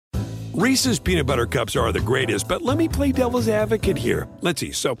Reese's Peanut Butter Cups are the greatest, but let me play devil's advocate here. Let's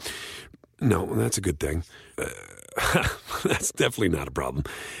see. So, no, that's a good thing. That's definitely not a problem.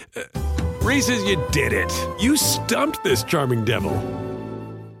 Reese's, you did it. You stumped this charming devil.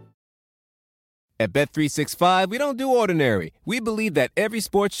 At Bet365, we don't do ordinary. We believe that every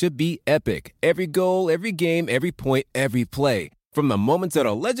sport should be epic. Every goal, every game, every point, every play. From the moments that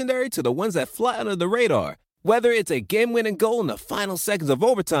are legendary to the ones that fly under the radar. Whether it's a game-winning goal in the final seconds of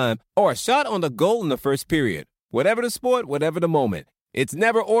overtime or a shot on the goal in the first period. Whatever the sport, whatever the moment. It's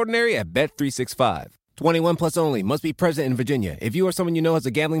never ordinary at Bet365. 21 plus only. Must be present in Virginia. If you or someone you know has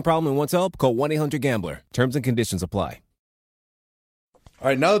a gambling problem and wants help, call 1-800-GAMBLER. Terms and conditions apply. All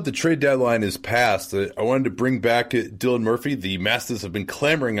right, now that the trade deadline is passed, I wanted to bring back Dylan Murphy. The Masters have been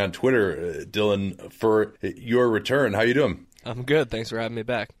clamoring on Twitter, Dylan, for your return. How you doing? I'm good. Thanks for having me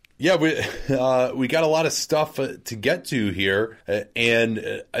back. Yeah, we got a lot of stuff to get to here,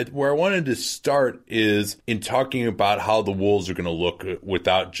 and where I wanted to start is in talking about how the Wolves are going to look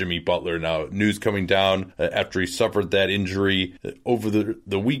without Jimmy Butler. Now, news coming down after he suffered that injury over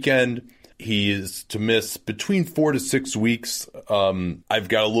the weekend. He is to miss between 4 to 6 weeks. I've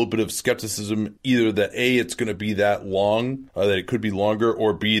got a little bit of skepticism, either that A, it's going to be that long, that it could be longer,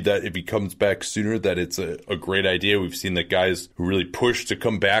 or B, that if he comes back sooner, that it's a great idea. We've seen that guys who really push to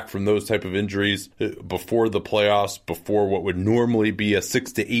come back from those type of injuries before the playoffs, before what would normally be a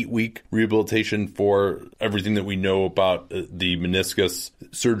 6 to 8 week rehabilitation for everything that we know about the meniscus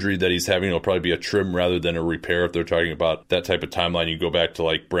surgery that he's having. It'll probably be a trim rather than a repair if they're talking about that type of timeline. You go back to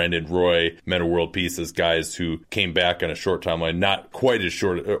like Brandon Roy, Meta World Peace, as guys who came back on a short timeline, not quite as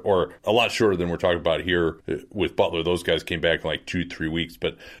short or a lot shorter than we're talking about here with Butler. Those guys came back in like 2-3 weeks,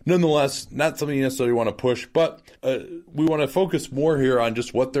 but nonetheless, not something you necessarily want to push. But we want to focus more here on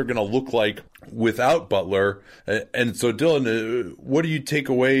just what they're going to look like without Butler. And so, Dylan, what do you take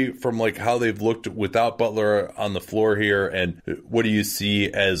away from like how they've looked without Butler on the floor here, and what do you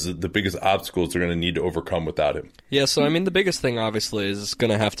see as the biggest obstacles they're going to need to overcome without him? Yeah, so I mean, the biggest thing obviously is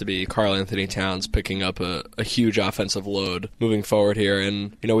going to have to be Karl Anthony Towns picking up a huge offensive load moving forward here.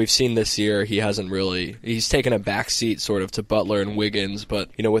 And, you know, we've seen this year he's taken a backseat sort of to Butler and Wiggins, but,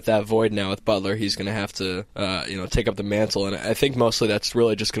 you know, with that void now with Butler, he's going to have to, take up the mantle. And I think mostly that's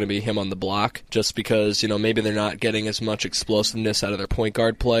really just going to be him on the block, just because, you know, maybe they're not getting as much explosiveness out of their point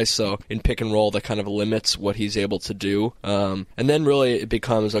guard play. So in pick and roll, that kind of limits what he's able to do. And then really it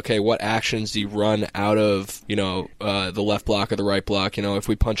becomes, okay, what actions do you run out of, the left block or the right block? You know, if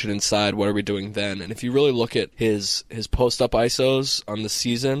we punch it inside, what are we doing then? And if you really look at his post-up ISOs on the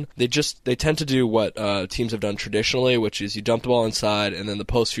season, they tend to do what teams have done traditionally, which is you dump the ball inside, and then the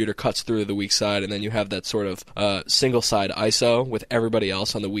post shooter cuts through the weak side, and then you have that sort of single-side ISO with everybody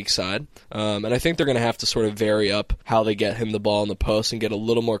else on the weak side. And I think they're going to have to sort of vary up how they get him the ball in the post and get a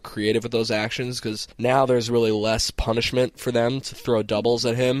little more creative with those actions, because now there's really less punishment for them to throw doubles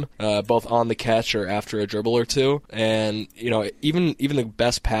at him, both on the catch or after a dribble or two. And, even the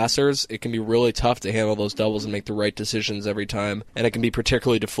best passers, it can be really tough to handle those doubles and make the right decisions every time. And it can be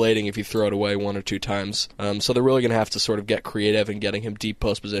particularly deflating if you throw it away 1 or 2 times. So they're really going to have to sort of get creative in getting him deep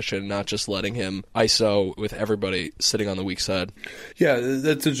post position, not just letting him ISO with everybody sitting on the weak side. Yeah,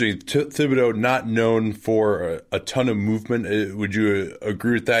 that's interesting. Thibodeau, not known for a ton of movement. Would you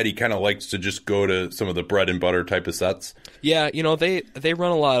agree with that? He kind of likes to just go to some of the bread and butter type of sets. Yeah, they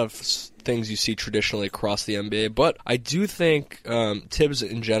run a lot of things you see traditionally across the NBA, but I do think Tibbs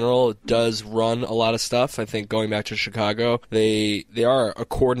in general does run a lot of stuff. I think going back to Chicago, they are a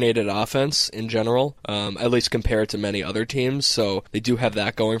coordinated offense in general, at least compared to many other teams, so they do have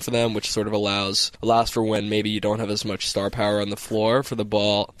that going for them, which sort of allows for when maybe you don't have as much star power on the floor for the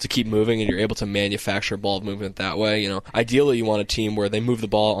ball to keep moving, and you're able to manufacture ball movement that way. Ideally you want a team where they move the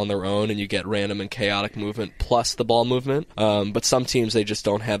ball on their own and you get random and chaotic movement plus the ball movement, but some teams, they just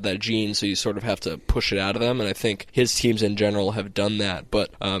don't have that gene, so you sort of have to push it out of them, and I think his teams in general have done that.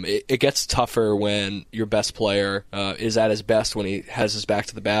 But it gets tougher when your best player is at his best when he has his back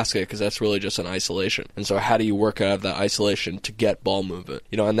to the basket, because that's really just an isolation. And so how do you work out of that isolation to get ball movement?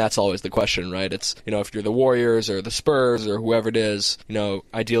 And that's always the question, right? It's, if you're the Warriors or the Spurs or whoever it is,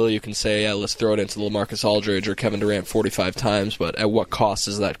 ideally you can say, yeah, let's throw it into LaMarcus Aldridge or Kevin Durant 45 times, but at what cost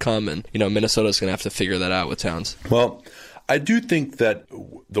does that come? And, Minnesota's going to have to figure that out with Towns. Well, I do think that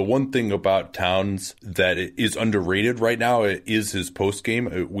the one thing about Towns that is underrated right now is his post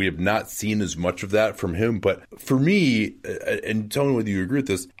game. We have not seen as much of that from him. But for me, and tell me whether you agree with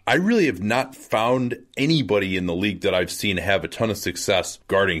this, I really have not found anybody in the league that I've seen have a ton of success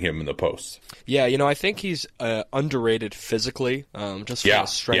guarding him in the post. Yeah, I think he's underrated physically, just from a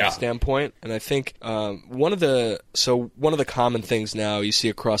strength standpoint. And I think one of the common things now you see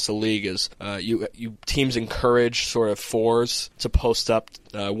across the league is you teams encourage sort of fours to post up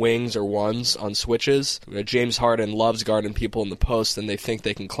wings or ones on switches. James Harden loves guarding people in the post, and they think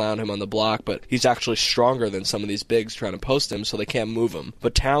they can clown him on the block, but he's actually stronger than some of these bigs trying to post him, so they can't move him.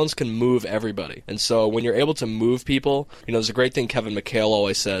 But Towns can move everybody. And so when you're able to move people, there's a great thing Kevin McHale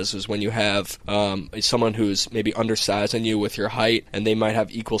always says is when you have someone who's maybe undersized than you with your height and they might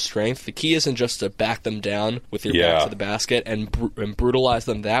have equal strength, the key isn't just to back them down with your back to the basket and brutalize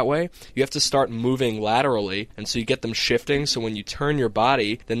them that way. You have to start moving laterally, and so you get them shifting, so when you turn your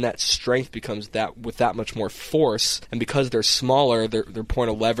body, then that strength becomes with that much more force, and because they're smaller, their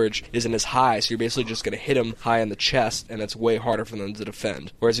point of leverage isn't as high, so you're basically just going to hit them high in the chest, and it's way harder for them to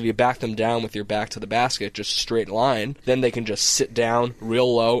defend. Whereas if you back them down with your back to the basket, just straight line, then they can just sit down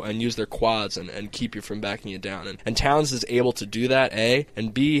real low and use their quads and keep you from backing you down. And Towns is able to do that, A,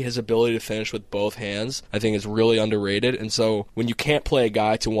 and B, his ability to finish with both hands, I think is really underrated. And so when you can't play a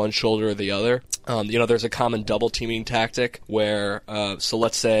guy to one shoulder or the other, there's a common double teaming tactic where, so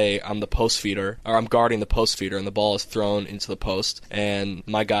let's say I'm the post feeder, or I'm guarding the post feeder, and the ball is thrown into the post, and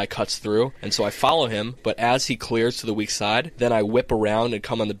my guy cuts through, and so I follow him, but as he clears to the weak side, then I whip around and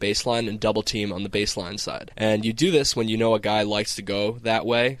come on the baseline and double team on the baseline side. And you do this when you know a guy likes to go that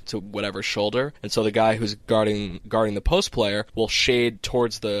way to whatever shoulder, and so the guy who's guarding the post player will shade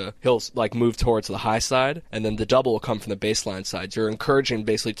towards he'll move towards the high side, and then the double will come from the baseline side. You're encouraging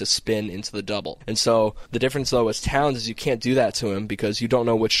basically to spin into the double. And so the difference though with Towns is you can't do that to him because you don't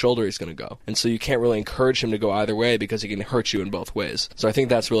know which shoulder he's going to go. And so you can't really encourage him to go either way because he can hurt you in both ways. So I think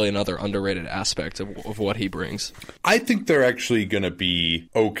that's really another underrated aspect of what he brings. I think they're actually going to be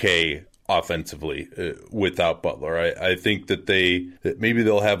okay offensively without Butler. I think that maybe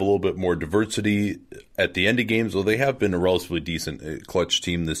they'll have a little bit more diversity at the end of games. Well, they have been a relatively decent clutch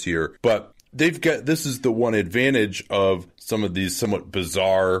team this year, but this is the one advantage of some of these somewhat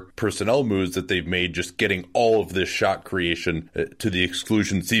bizarre personnel moves that they've made, just getting all of this shot creation to the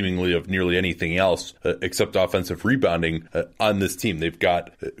exclusion seemingly of nearly anything else except offensive rebounding on this team. They've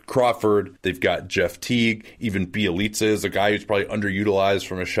got Crawford, they've got Jeff Teague, even Bjelica is a guy who's probably underutilized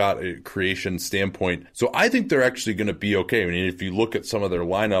from a shot creation standpoint. So I think they're actually going to be okay. I mean, if you look at some of their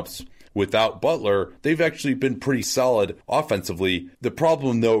lineups without Butler, they've actually been pretty solid offensively. The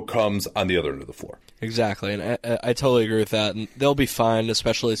problem, though, comes on the other end of the floor. Exactly, and I totally agree with that. And they'll be fine,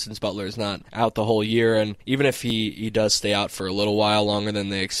 especially since Butler is not out the whole year. And even if he does stay out for a little while longer than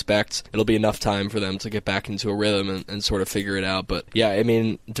they expect, it'll be enough time for them to get back into a rhythm and sort of figure it out. But yeah, I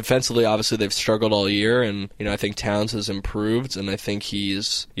mean, defensively, obviously they've struggled all year, and I think Towns has improved, and I think he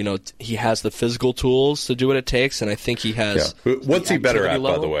has the physical tools to do what it takes, and I think he has. Yeah. What's he better at,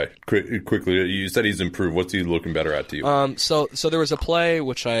 by the way? Quickly, you said he's improved. What's he looking better at to you? So there was a play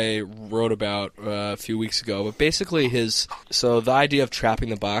which I wrote about a few weeks ago, but basically the idea of trapping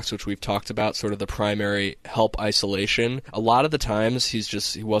the box, which we've talked about, sort of the primary help isolation, a lot of the times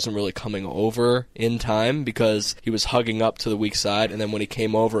he wasn't really coming over in time because he was hugging up to the weak side, and then when he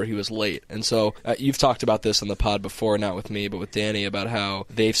came over, he was late. And so you've talked about this on the pod before, not with me, but with Danny, about how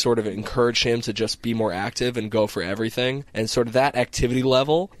they've sort of encouraged him to just be more active and go for everything, and sort of that activity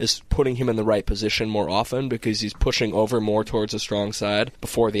level is putting him in the right position more often because he's pushing over more towards the strong side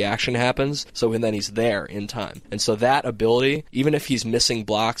before the action happens, so then he's there in time. And so that ability, even if he's missing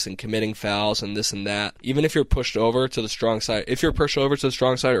blocks and committing fouls and this and that, even if you're pushed over to the strong side,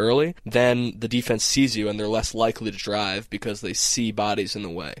 early, then the defense sees you and they're less likely to drive because they see bodies in the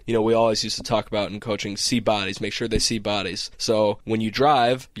way. We always used to talk about in coaching, see bodies, make sure they see bodies. So when you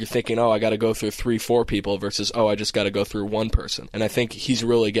drive, you're thinking, I got to go through 3-4 people versus, I just got to go through one person. And I think he's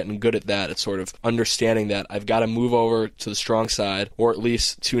really getting good at that. It's sort of understanding that I've got to move over to the strong side, or at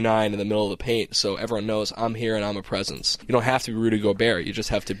least 2-9 in the middle of the paint, so everyone knows I'm here and I'm a presence. You don't have to be Rudy Gobert. You just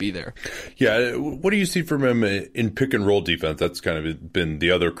have to be there. Yeah. What do you see from him in pick and roll defense? That's kind of been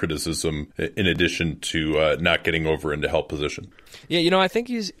the other criticism in addition to not getting over into help position. Yeah, I think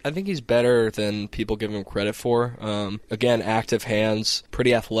he's better than people give him credit for. Again, active hands,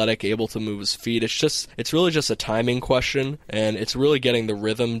 pretty athletic, able to move his feet. It's really just a timing question, and it's really getting the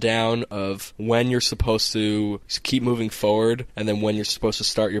rhythm down of when you're supposed to keep moving forward, and then when you're supposed to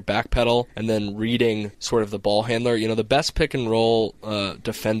start your back pedal, and then reading sort of the ball handler. The best pick and roll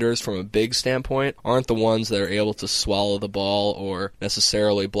defenders from a big standpoint aren't the ones that are able to swallow the ball or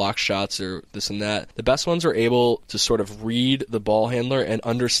necessarily block shots or this and that. The best ones are able to sort of read the ball handler and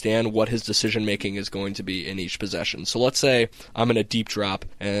understand what his decision making is going to be in each possession. So let's say I'm in a deep drop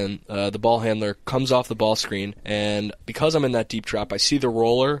and the ball handler comes off the ball screen, and because I'm in that deep drop, I see the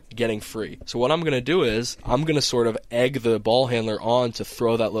roller getting free. So what I'm going to do is I'm going to sort of egg the ball handler on to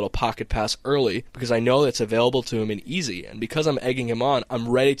throw that little pocket pass early because I know it's available to him and easy. And because I'm egging him on, I'm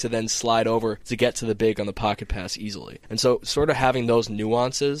ready to then slide over to get to the big on the pocket pass easily. And so sort of having those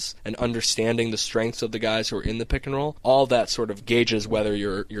nuances and understanding the strengths of the guys who are in the pick and roll, all that sort of gauges whether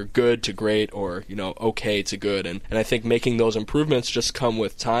you're good to great or, okay to good. And I think making those improvements just come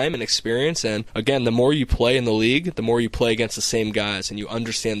with time and experience. And again, the more you play in the league, the more you play against the same guys and you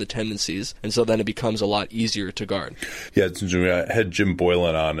understand the tendencies. And so then it becomes a lot easier to guard. Yeah, it's interesting. I had Jim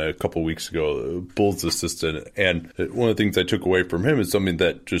Boylan on a couple weeks ago, Bulls assistant, and one of the things I took away from him is something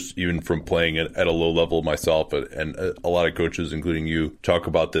that just even from playing at a low level myself, and a lot of coaches, including you, talk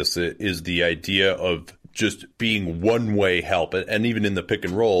about this, is the idea of just being one-way help, and even in the pick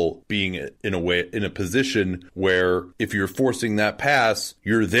and roll, being in a position where if you're forcing that pass,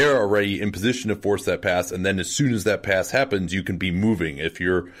 you're there already in position to force that pass, and then as soon as that pass happens, you can be moving. If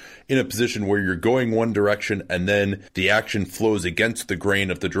you're in a position where you're going one direction and then the action flows against the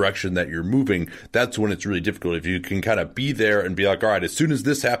grain of the direction that you're moving, that's when it's really difficult. If you can kind of be there and be like, all right, as soon as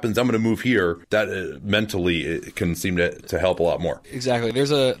this happens, I'm going to move here, that mentally it can seem to help a lot more. Exactly.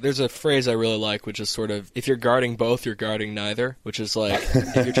 There's a phrase I really like, which is sort of, if you're guarding both, you're guarding neither, which is like,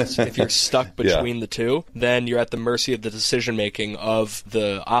 if you're stuck between the two, then you're at the mercy of the decision making of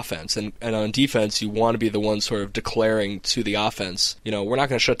the offense. And on defense, you want to be the one sort of declaring to the offense, we're not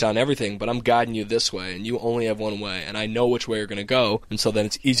going to shut down everything, but I'm guiding you this way, and you only have one way, and I know which way you're going to go, and so then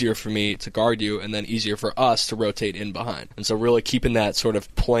it's easier for me to guard you, and then easier for us to rotate in behind. And so really keeping that sort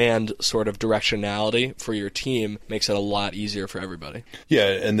of planned sort of directionality for your team makes it a lot easier for everybody. Yeah,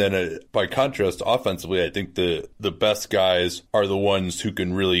 and then by contrast, offensively, I think the best guys are the ones who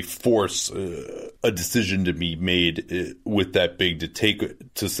can really force a decision to be made with that big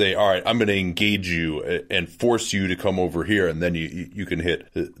to say, all right, I'm going to engage you and force you to come over here, and then you can hit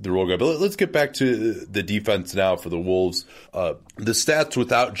the roll guy. But let's get back to the defense now for the Wolves. The stats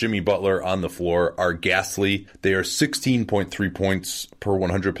without Jimmy Butler on the floor are ghastly. They are 16.3 points per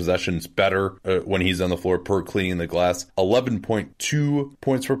 100 possessions better when he's on the floor per cleaning the glass. 11.2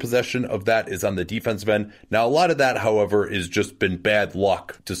 points per possession of that is on the defensive end. Now, a lot of that, however, is just been bad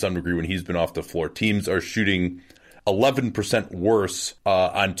luck to some degree when he's been off the floor. Teams are shooting 11% worse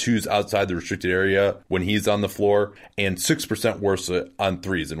on twos outside the restricted area when he's on the floor, and 6% worse on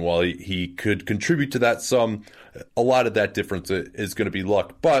threes. And while he could contribute to that some, a lot of that difference is going to be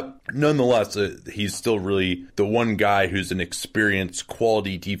luck. But nonetheless, he's still really the one guy who's an experienced,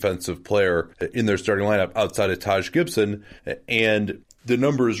 quality defensive player in their starting lineup outside of Taj Gibson. And the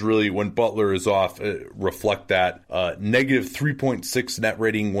numbers really, when Butler is off, reflect that. Negative 3.6 net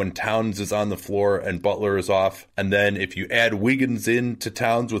rating when Towns is on the floor and Butler is off. And then if you add Wiggins in to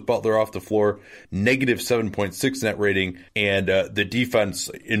Towns with Butler off the floor, negative 7.6 net rating. And the defense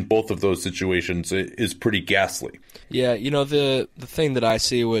in both of those situations is pretty ghastly. Yeah, the thing that I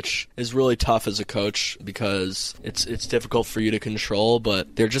see, which is really tough as a coach because it's difficult for you to control,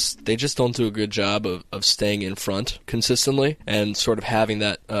 but they just don't do a good job of staying in front consistently and sort of having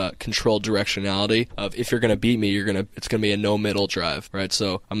that controlled directionality of, if you're going to beat me, it's going to be a no middle drive, right?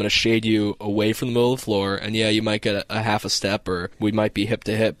 So I'm going to shade you away from the middle of the floor, and yeah, you might get a half a step, or we might be hip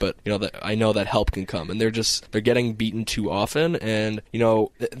to hip, but I know that help can come, and they're getting beaten too often, and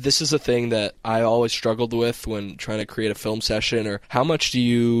this is a thing that I always struggled with when trying to create a film session, or how much do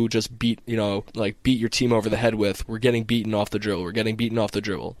you just beat your team over the head with, we're getting beaten off the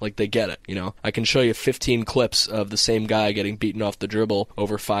dribble, like they get it, I can show you 15 clips of the same guy getting beaten off the dribble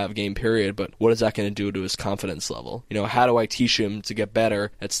over 5-game period, but what is that going to do to his confidence level? How do I teach him to get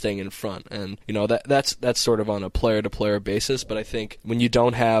better at staying in front? And that's sort of on a player to player basis, but I think when you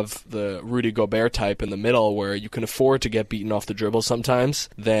don't have the Rudy Gobert type in the middle where you can afford to get beaten off the dribble sometimes,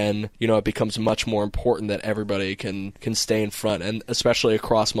 then it becomes much more important that everybody can stay in front, and especially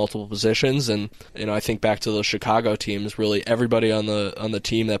across multiple positions. And I think back to the Chicago teams, really everybody on the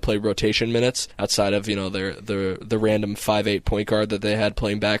team that played rotation minutes outside of the random 5'8" point guard that they had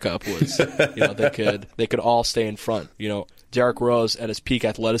playing backup was they could all stay in front. Derrick Rose at his peak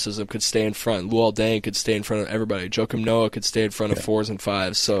athleticism could stay in front. Luol Deng could stay in front of everybody. Joakim Noah could stay in front of 4s and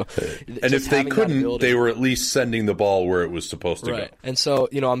 5s. So, and if they couldn't, they were at least sending the ball where it was supposed to go. And so,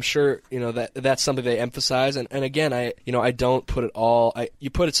 I'm sure, that's something they emphasize. And again, I don't put it all. You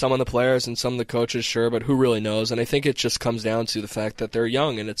put it some on the players and some on the coaches, sure, but who really knows? And I think it just comes down to the fact that they're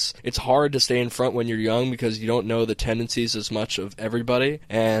young, and it's hard to stay in front when you're young because you don't know the tendencies as much of everybody.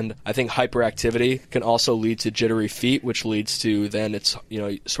 And I think hyperactivity can also lead to jittery feet, which leads to then it's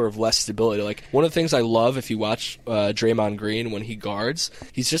sort of less stability. Like one of the things I love if you watch Draymond Green when he guards,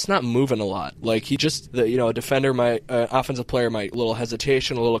 he's just not moving a lot. Like he just a defender might, offensive player might, a little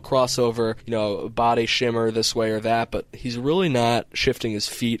hesitation, a little crossover, body shimmer this way or that, but he's really not shifting his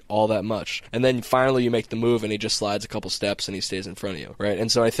feet all that much. And then finally you make the move and he just slides a couple steps and he stays in front of you, right?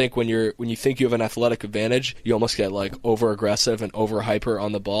 And so I think when you think you have an athletic advantage, you almost get like over aggressive and over hyper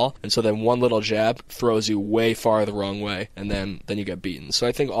on the ball, and so then one little jab throws you way far the wrong way, and then you get beaten. So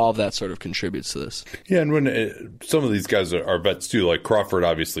I think all of that sort of contributes to this. Yeah, and when some of these guys are vets too, like Crawford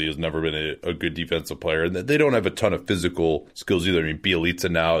obviously has never been a good defensive player, and they don't have a ton of physical skills either. I mean, Bjelica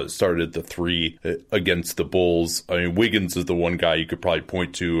now started at the 3 against the Bulls. I mean, Wiggins is the one guy you could probably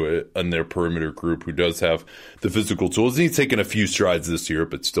point to in their perimeter group who does have the physical tools. And he's taken a few strides this year,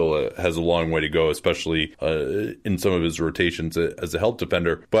 but still has a long way to go, especially in some of his rotations as a help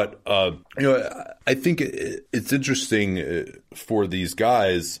defender. But I think it's interesting for these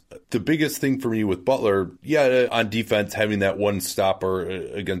guys. The biggest thing for me with Butler, on defense, having that one stopper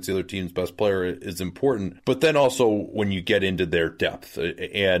against the other team's best player is important. But then also when you get into their depth,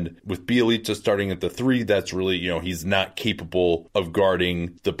 and with Bjelica starting at the 3, that's really, he's not capable of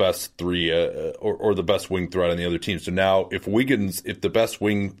guarding the best 3 or the best wing threat on the other team. So now if the best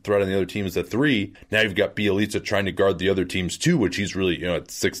wing threat on the other team is at 3, now you've got Bjelica trying to guard the other team's 2, which he's really, at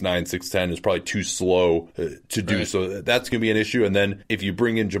 6'9", 6'10", is probably too slow to do. Right. So that's going to be an issue. And then if you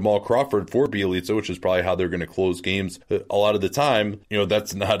bring in Jamal Crawford for Bjelica, which is probably how they're going to close games a lot of the time,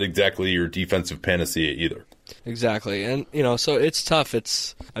 that's not exactly your defensive panacea either. Exactly. And, so it's tough.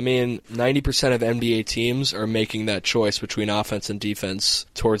 90% of NBA teams are making that choice between offense and defense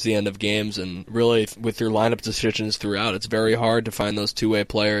towards the end of games. And really, with your lineup decisions throughout, it's very hard to find those two-way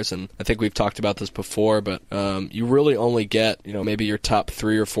players. And I think we've talked about this before, but you really only get, maybe your top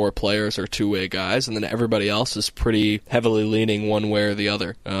 3 or 4 players are two-way guys, and then everybody else is pretty heavily leaning one way or the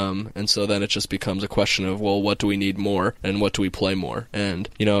other. And so then it just becomes a question of, well, what do we need more and what do we play more? And,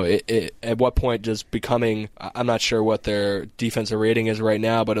 at what point does becoming... I'm not sure what their defensive rating is right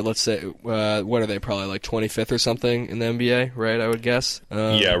now, but let's say, what are they, probably like 25th or something in the NBA, right, I would guess?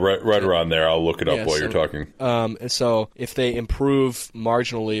 Right around there. I'll look it up while you're talking. And so if they improve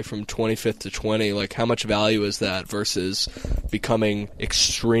marginally from 25th to 20, like how much value is that versus becoming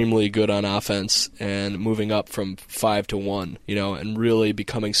extremely good on offense and moving up from 5 to 1, and really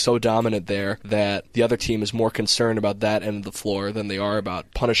becoming so dominant there that the other team is more concerned about that end of the floor than they are about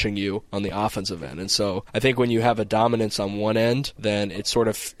punishing you on the offensive end. And so I think when you have a dominance on one end, then it sort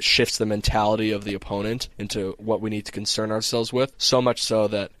of shifts the mentality of the opponent into what we need to concern ourselves with, so much so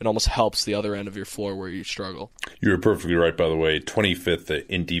that it almost helps the other end of your floor where you struggle. You're perfectly right, by the way. 25th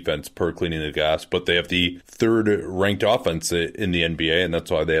in defense per cleaning the glass, but they have the 3rd ranked offense in the NBA, and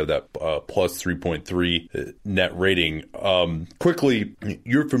that's why they have that plus 3.3 net rating. Quickly,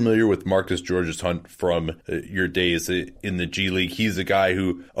 you're familiar with Marcus Georges-Hunt from your days in the G League. He's a guy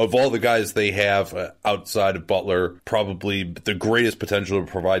who, of all the guys they have outside of Butler, probably the greatest potential to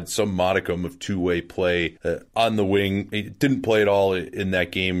provide some modicum of two-way play on the wing. He didn't play at all in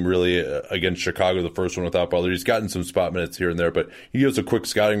that game really against Chicago, the first one without Butler. He's gotten some spot minutes here and there, but he gives a quick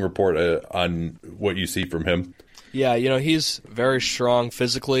scouting report on what you see from him. Yeah, he's very strong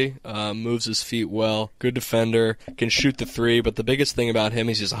physically, moves his feet well, good defender, can shoot the 3, but the biggest thing about him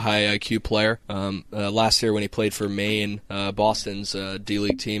is he's a high IQ player. Last year when he played for Maine, Boston's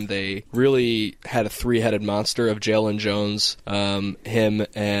D-League team, they really had a 3-headed monster of Jalen Jones, him,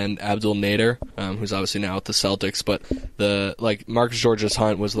 and Abdul Nader, who's obviously now with the Celtics, but Marcus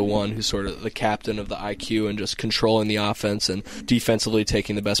Georges-Hunt was the one who's sort of the captain of the IQ and just controlling the offense and defensively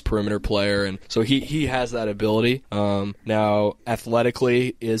taking the best perimeter player, and so he has that ability. Now,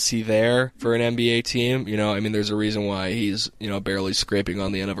 athletically, is he there for an NBA team? There's a reason why he's, barely scraping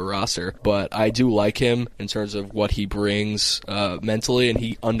on the end of a roster. But I do like him in terms of what he brings mentally, and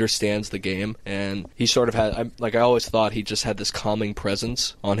he understands the game. And he sort of had, I always thought he just had this calming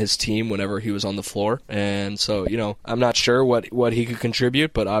presence on his team whenever he was on the floor. And so, I'm not sure what he could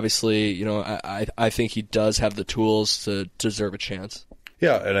contribute, but obviously, I think he does have the tools to deserve a chance.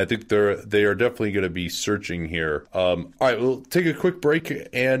 Yeah, and I think they are definitely going to be searching here. All right, we'll take a quick break,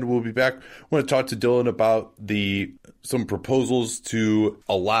 and we'll be back. I want to talk to Dylan about some proposals to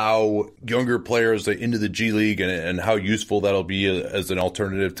allow younger players into the G League and how useful that'll be as an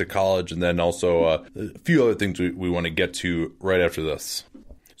alternative to college, and then also a few other things we want to get to right after this.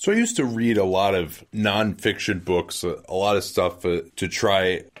 So I used to read a lot of nonfiction books, a lot of stuff to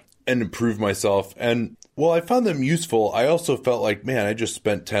try and improve myself. And while I found them useful, I also felt like, man, I just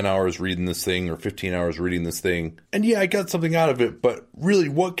spent 10 hours reading this thing or 15 hours reading this thing. And yeah, I got something out of it, but really,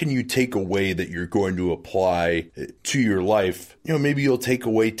 what can you take away that you're going to apply to your life? Maybe you'll take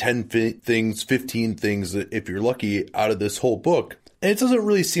away 10 things, 15 things, if you're lucky, out of this whole book. And it doesn't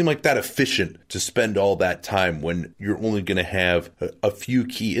really seem like that efficient to spend all that time when you're only going to have a few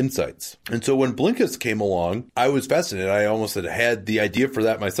key insights. And so when Blinkist came along, I was fascinated. I almost had the idea for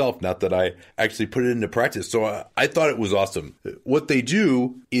that myself, not that I actually put it into practice. So I thought it was awesome. What they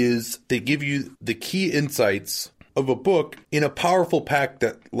do is they give you the key insights of a book in a powerful pack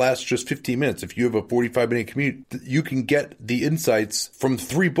that lasts just 15 minutes. If you have a 45-minute commute, you can get the insights from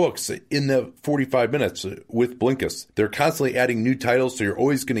 3 books in the 45 minutes with Blinkist. They're constantly adding new titles, so you're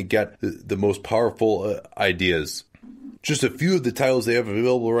always going to get the most powerful ideas. Just a few of the titles they have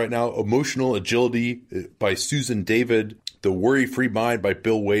available right now: Emotional Agility by Susan David, The Worry-Free Mind by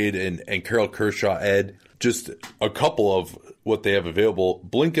Bill Wade and Carol Kershaw Ed. Just a couple of what they have available.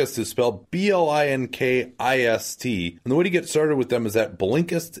 Blinkist is spelled Blinkist. And the way to get started with them is at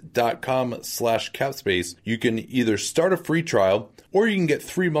Blinkist.com/capspace. You can either start a free trial or you can get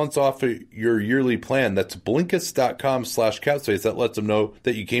 3 months off of your yearly plan. That's Blinkist.com/capspace. That lets them know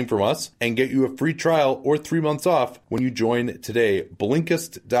that you came from us and get you a free trial or 3 months off when you join today.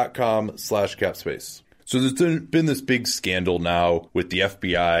 Blinkist.com/capspace. So there's been this big scandal now with the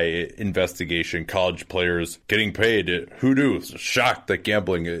FBI investigation, college players getting paid. Who knew? Shocked that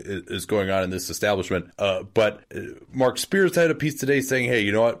gambling is going on in this establishment. But Mark Spears had a piece today saying, hey,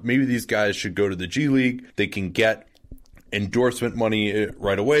 you know what? Maybe these guys should go to the G League. They can get endorsement money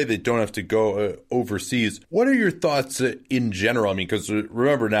right away. They don't have to go overseas. What are your thoughts in general? I mean, because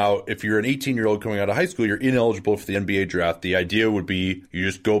remember now, if you're an 18-year-old coming out of high school, you're ineligible for the NBA draft. The idea would be you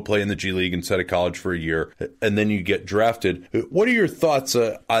just go play in the G League instead of college for a year, and then you get drafted. What are your thoughts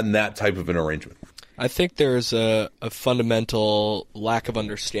on that type of an arrangement? I think there's a fundamental lack of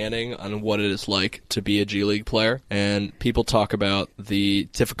understanding on what it is like to be a G League player. And people talk about the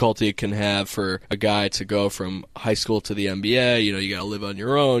difficulty it can have for a guy to go from high school to the NBA. You got to live on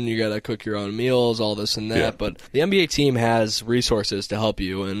your own. You got to cook your own meals, all this and that. Yeah. But the NBA team has resources to help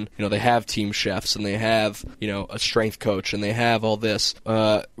you. And, they have team chefs and they have, a strength coach and they have all this.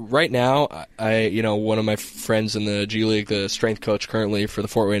 Right now, one of my friends in the G League, the strength coach currently for the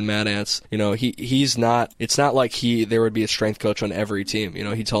Fort Wayne Mad Ants, it's not like there would be a strength coach on every team.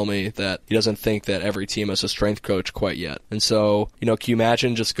 He told me that he doesn't think that every team has a strength coach quite yet. And so, can you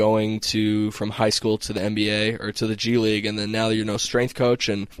imagine just going from high school to the NBA or to the G League, and then now you're no strength coach,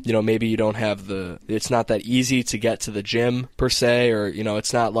 and, maybe you don't have it's not that easy to get to the gym per se, or,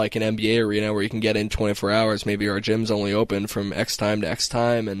 it's not like an NBA arena where you can get in 24 hours. Maybe our gym's only open from X time to X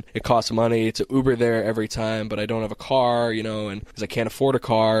time, and it costs money to Uber there every time, but I don't have a car, and because I can't afford a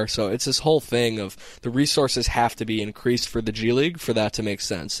car. So it's this whole thing of the resources have to be increased for the G League for that to make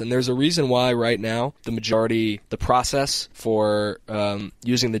sense. And there's a reason why right now the process for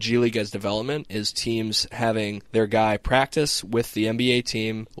using the G League as development is teams having their guy practice with the NBA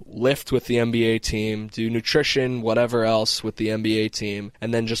team, lift with the NBA team, do nutrition, whatever else with the NBA team,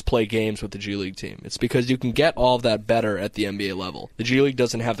 and then just play games with the G League team. It's because you can get all of that better at the NBA level. The G League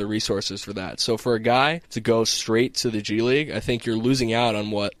doesn't have the resources for that. So for a guy to go straight to the G League, I think you're losing out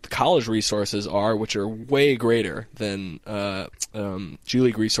on what the college resources are, which are way greater than G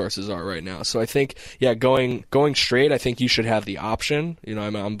League resources are right now. So I think, going straight, I think you should have the option.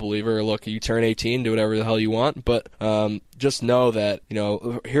 I'm a believer. Look, you turn 18, do whatever the hell you want, but just know that,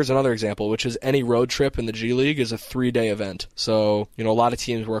 here's another example, which is any road trip in the G League is a 3-day event. So, a lot of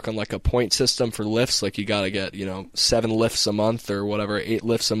teams work on like a point system for lifts, like you got to get, 7 lifts a month or whatever, 8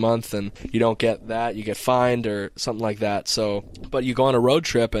 lifts a month, and you don't get that, you get fined or something like that. So, but you go on a road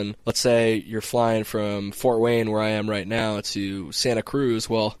trip and let's say you're flying from Fort Wayne, where I am right now, to Santa Cruz.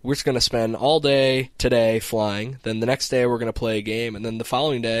 Well, we're just going to spend all day today flying, then the next day we're going to play a game, and then the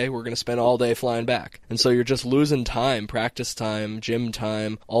following day we're going to spend all day flying back. And so you're just losing time practicing practice time, gym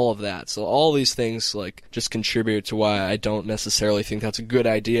time, all of that. So all these things like just contribute to why I don't necessarily think that's a good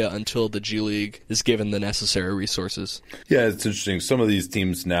idea until the G League is given the necessary resources. Yeah, it's interesting. Some of these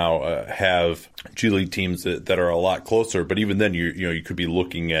teams now have G League teams that are a lot closer, but even then, you could be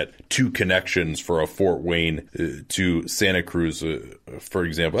looking at 2 connections for a Fort Wayne to Santa Cruz, for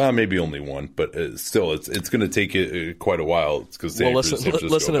example. Maybe only 1, but still, it's going to take quite a while. It's because listen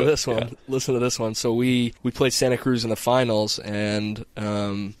to this one. Listen to this one. So we played Santa Cruz in the finals, and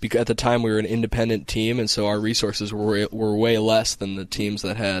at the time we were an independent team, and so our resources were way less than the teams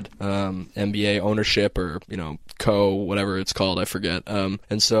that had NBA ownership or whatever it's called, I forget.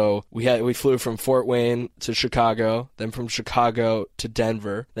 And so we flew from Fort Wayne to Chicago, then from Chicago to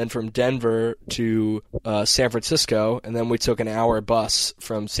Denver, then from Denver to San Francisco, and then we took an hour bus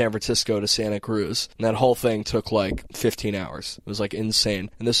from San Francisco to Santa Cruz. And that whole thing took like 15 hours. It was like insane.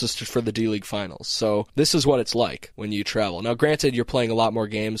 And this is just for the D-League finals. So this is what it's like when you travel. Now, granted, you're playing a lot more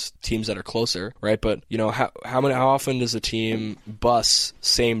games, teams that are closer, right? But how often does a team bus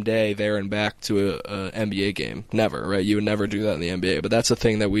same day there and back to a NBA game? Never, right? You would never do that in the NBA. But that's a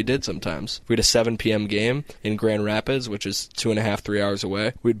thing that we did sometimes. We had a 7 p.m. game in Grand Rapids, which is 2.5-3 hours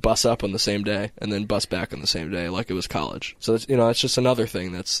away. We'd bus up on the same day and then bus back on the same day like it was college. So it's just another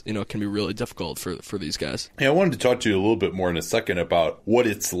thing that's can be really difficult for these guys. Yeah, I wanted to talk to you a little bit more in a second about what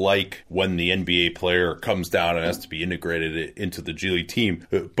it's like when the NBA player comes down and has to be integrated into the G League team.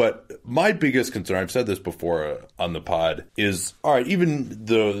 But my biggest concern, I've said this before on the pod, is all right, even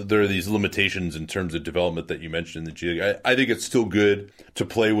though there are these limitations in terms of development that you mentioned in the G League, I think it's still good to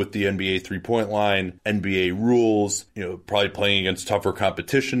play with the NBA 3-point line, NBA rules, probably playing against tougher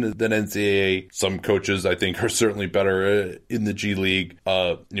competition than NCAA. Some coaches, I think, are certainly better in the G League.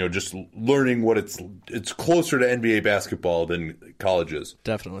 Just learning what it's closer to NBA basketball than colleges.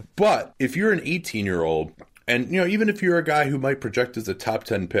 Definitely. But if you're an 18-year-old, and, even if you're a guy who might project as a top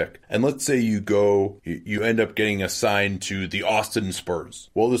 10 pick, and let's say you end up getting assigned to the Austin Spurs.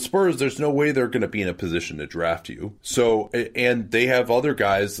 Well, the Spurs, there's no way they're going to be in a position to draft you. So, and they have other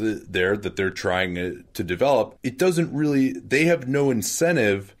guys there that they're trying to develop. They have no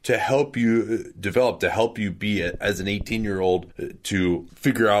incentive to help you develop, to help you be, as an 18-year-old, to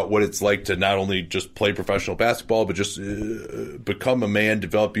figure out what it's like to not only just play professional basketball, but just become a man,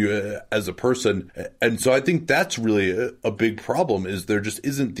 develop you as a person. And so I think that's really a big problem, is there just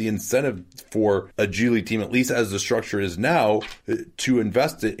isn't the incentive for a G League team, at least as the structure is now, to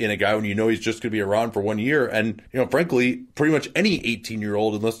invest in a guy when he's just going to be around for 1 year. And, frankly, pretty much any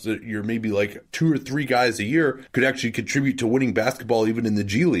 18-year-old, unless you're maybe like 2 or 3 guys a year, could actually contribute to winning basketball even in the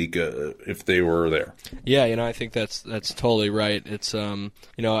G League if they were there. Yeah, I think that's totally right. It's,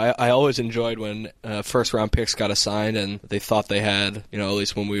 I always enjoyed when first-round picks got assigned and they thought they had, at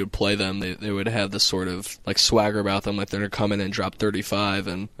least when we would play them, they would have this sort of like swagger about them, like they're going to come in and drop 35,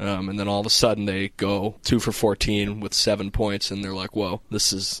 and then all of a sudden they go 2 for 14 with 7 points, and they're like, whoa,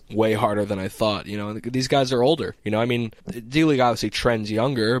 this is way harder than I thought. These guys are older. D-League obviously trends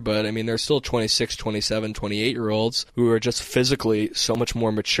younger, but there's still 26, 27, 28-year-olds who are just physically so much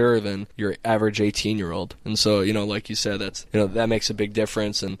more mature than your average 18-year-old. And so, like you said, that's that makes a big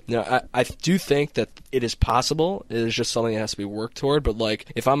difference. And I do think that it is possible. It is just something that has to be worked toward. But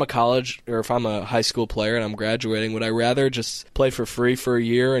like, if I'm a college or if I'm a high school player and I'm graduating, would I rather just play for free for a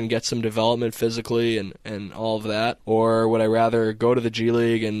year and get some development physically and all of that? Or would I rather go to the G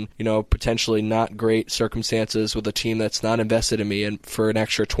League and, potentially not great circumstances with a team that's not invested in me and for an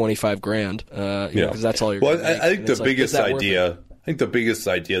extra $25,000? Because that's all you're going to make. I think the biggest idea... I think the biggest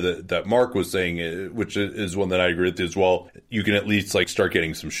idea that Mark was saying, which is one that I agree with as well, you can at least start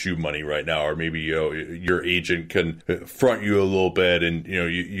getting some shoe money right now, or maybe your agent can front you a little bit, and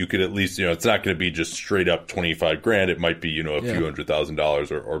you could at least it's not going to be just straight up $25,000. It might be a few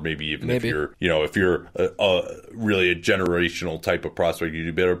 $100,000, or maybe even if you're if you're really a generational type of prospect, you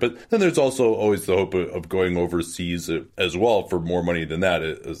do better. But then there's also always the hope of going overseas as well for more money than that.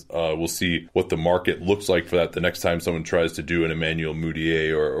 We'll see what the market looks like for that the next time someone tries to do an Emmanuel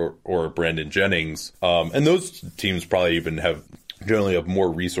Mudiay or Brandon Jennings. And those teams probably even generally have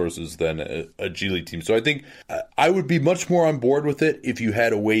more resources than a G League team. So I think I would be much more on board with it if you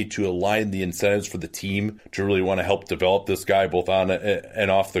had a way to align the incentives for the team to really want to help develop this guy both on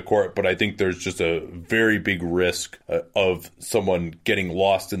and off the court. But I think there's just a very big risk of someone getting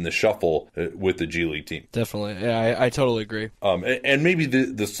lost in the shuffle with the G League team. Definitely. Yeah, I totally agree. And maybe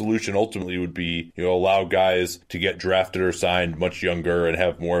the solution ultimately would be, allow guys to get drafted or signed much younger and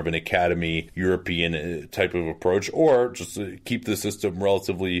have more of an academy European type of approach, or just keep the the system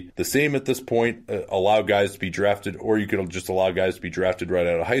relatively the same at this point, allow guys to be drafted, or you could just allow guys to be drafted right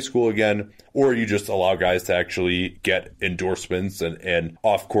out of high school again, or you just allow guys to actually get endorsements and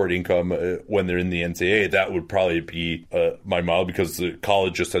off-court income when they're in the NCAA. That would probably be my model, because the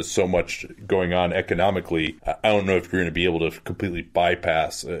college just has so much going on economically. I don't know if you're going to be able to completely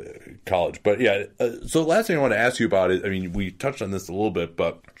bypass college. But yeah, so the last thing I want to ask you about is, I mean, we touched on this a little bit,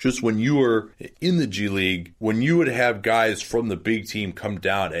 but just when you were in the G League, when you would have guys from the big team come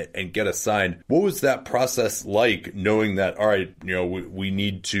down and get assigned, what was that process like, knowing that, all right, we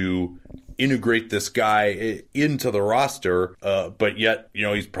need to integrate this guy into the roster, but yet,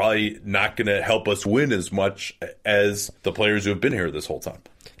 he's probably not going to help us win as much as the players who have been here this whole time?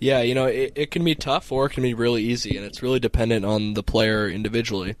 Yeah, it can be tough or it can be really easy, and it's really dependent on the player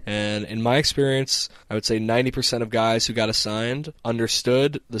individually. And in my experience, I would say 90% of guys who got assigned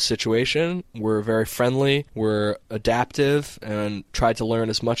understood the situation, were very friendly, were adaptive, and tried to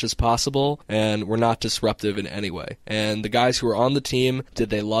learn as much as possible, and were not disruptive in any way. And the guys who were on the team, did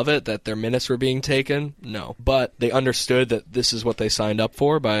they love it that their minutes were being taken? No. But they understood that this is what they signed up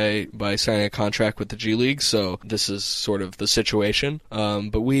for by signing a contract with the G League, so this is sort of the situation.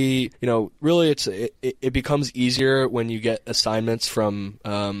 But we, really it becomes easier when you get assignments from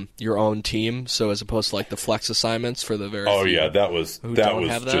your own team. So as opposed to like the flex assignments for the very that was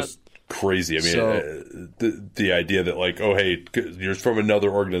just crazy. I mean, the idea that like, oh hey, you're from another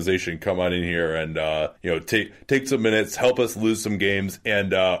organization, come on in here and take some minutes, help us lose some games,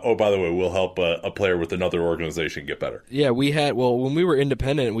 and oh by the way, we'll help a player with another organization get better. Yeah, when we were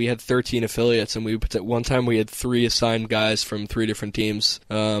independent, we had 13 affiliates, and at one time we had 3 assigned guys from 3 different teams,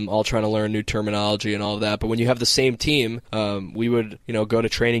 all trying to learn new terminology and all of that. But when you have the same team, we would go to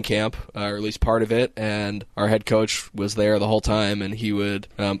training camp, or at least part of it, and our head coach was there the whole time, and he would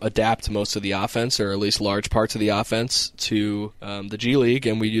adapt most of the offense, or at least large parts of the offense, to the G League,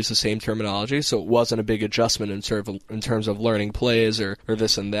 and we use the same terminology, so it wasn't a big adjustment in terms of learning plays or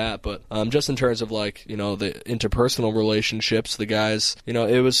this and that. But just in terms of like the interpersonal relationships, the guys,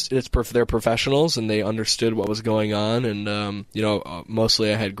 they're professionals and they understood what was going on, and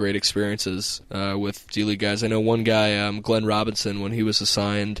mostly I had great experiences with G League guys. I know one guy, Glenn Robinson, when he was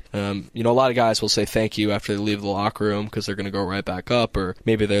assigned, a lot of guys will say thank you after they leave the locker room because they're going to go right back up, or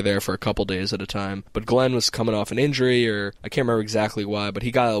maybe they're there for a couple days at a time. But Glenn was coming off an injury, or I can't remember exactly why, but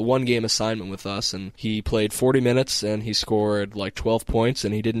he got a 1-game assignment with us, and he played 40 minutes, and he scored like 12 points,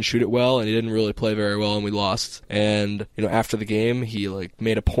 and he didn't shoot it well, and he didn't really play very well, and we lost. And, after the game, he like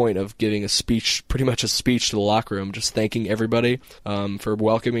made a point of giving pretty much a speech to the locker room, just thanking everybody for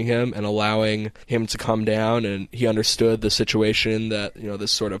welcoming him and allowing him to come down, and he understood the situation that,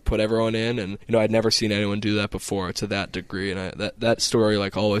 this sort of put everyone in, and, I'd never seen anyone do that before to that degree, and that story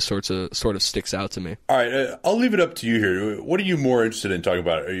like always sort of sticks out to me. All right, I'll leave it up to you here. What are you more interested in talking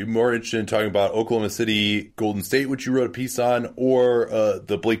about? Are you more interested in talking about Oklahoma City, Golden State, which you wrote a piece on, or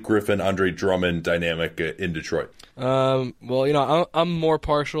the Blake Griffin, Andre Drummond dynamic in Detroit? I'm more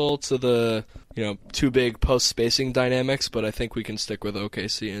partial to the two big post-spacing dynamics, but I think we can stick with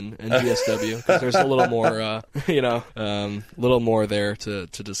OKC and GSW because there's a little more, little more there to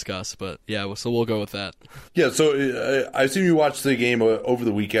discuss. But yeah, so we'll go with that. Yeah. So I assume you watched the game over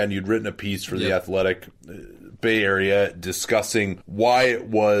the weekend. You'd written a piece for The Athletic. Bay Area discussing why it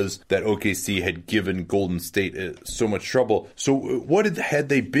was that OKC had given Golden State so much trouble. So what had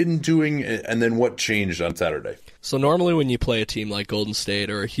they been doing, and then what changed on Saturday? So normally when you play a team like Golden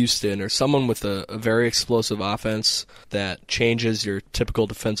State or Houston or someone with a very explosive offense that changes your typical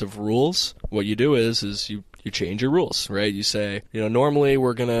defensive rules, what you do is you change your rules, right? You say, normally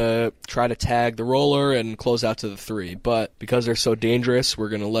we're going to try to tag the roller and close out to the 3, but because they're so dangerous, we're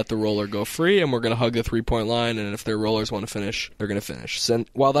going to let the roller go free and we're going to hug the 3-point line, and if their rollers want to finish, they're going to finish. So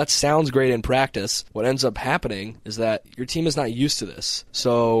while that sounds great in practice, what ends up happening is that your team is not used to this.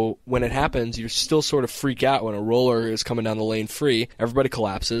 So when it happens, you still sort of freak out when a roller is coming down the lane free, everybody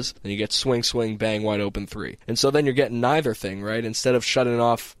collapses, and you get swing, bang, wide open 3. And so then you're getting neither thing, right? Instead of shutting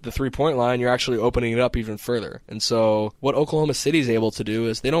off the 3-point line, you're actually opening it up even further. And so what Oklahoma City is able to do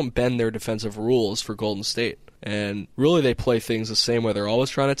is they don't bend their defensive rules for Golden State. And really they play things the same way. They're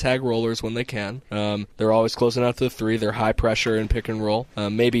always trying to tag rollers when they can. They're always closing out to the 3. They're high pressure and pick and roll.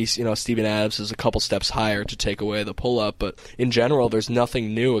 Maybe Steven Adams is a couple steps higher to take away the pull-up, but in general there's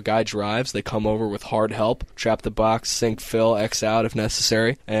nothing new. A guy drives, they come over with hard help, trap the box, sink, fill, X out if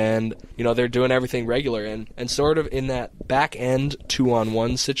necessary, and they're doing everything regular. And sort of in that back end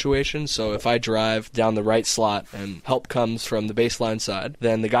 2-on-1 situation, so if I drive down the right slot and help comes from the baseline side,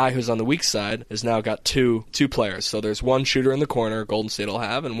 then the guy who's on the weak side has now got two players. So there's one shooter in the corner, Golden State will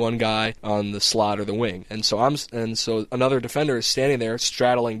have, and one guy on the slot or the wing. And so another defender is standing there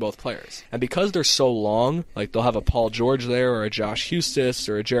straddling both players. And because they're so long, like they'll have a Paul George there or a Josh Hustis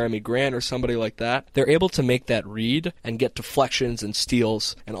or a Jeremy Grant or somebody like that, they're able to make that read and get deflections and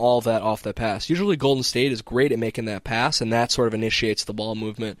steals and all that off the pass. Usually Golden State is great at making that pass, and that sort of initiates the ball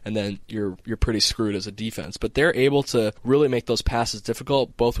movement, and then you're pretty screwed as a defense. But they're able to really make those passes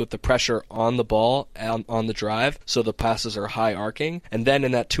difficult, both with the pressure on the ball and on the drive, so the passes are high arcing, and then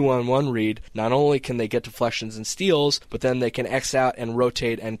in that 2-on-1 read, not only can they get deflections and steals, but then they can X out and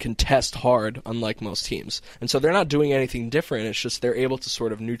rotate and contest hard, unlike most teams. And so they're not doing anything different, it's just they're able to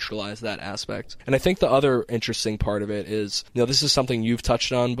sort of neutralize that aspect. And I think the other interesting part of it is, this is something you've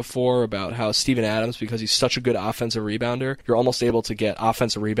touched on before about how Steven Adams, because he's such a good offensive rebounder, you're almost able to get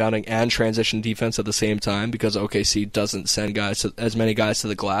offensive rebounding and transition defense at the same time because OKC doesn't send as many guys to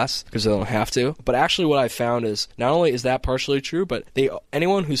the glass because they don't have to. But actually what I found is not only is that partially true, but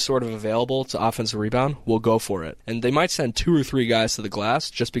anyone who's sort of available to offensive rebound will go for it. And they might send 2 or 3 guys to the glass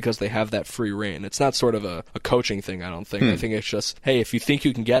just because they have that free reign. It's not sort of a coaching thing, I don't think. I think it's just, hey, if you think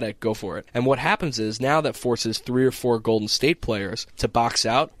you can get it, go for it. And what happens is now that forces 3 or 4 Golden State players to box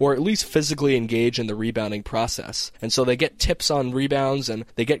out or at least physically engage in the rebounding process. And so they get tips on rebounds and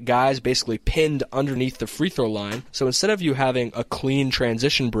they get guys basically pinned underneath the free throw line. So instead of you having a clean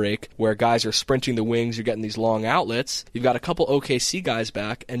transition break where guys are sprinting the wings, you're getting these long outlets, you've got a couple OKC guys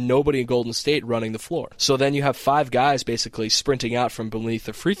back and nobody in Golden State running the floor. So then you have 5 guys basically sprinting out from beneath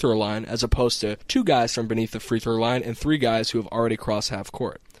the free throw line as opposed to 2 guys from beneath the free throw line and 3 guys who have already crossed half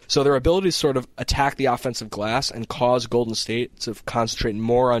court. So their ability to sort of attack the offensive glass and cause Golden State to concentrate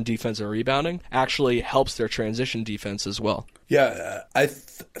more on defensive rebounding actually helps their transition defense as well. Yeah, I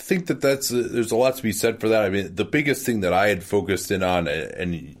think that there's a lot to be said for that. I mean, the biggest thing that I had focused in on,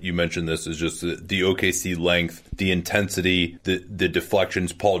 and you mentioned this, is just the OKC length, the intensity, the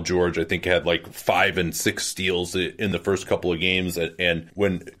deflections. Paul George, I think, had like 5 and 6 steals in the first couple of games. And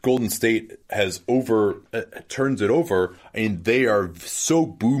when Golden State turns it over, I mean, they are so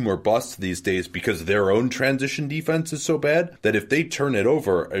boom or bust these days because their own transition defense is so bad that if they turn it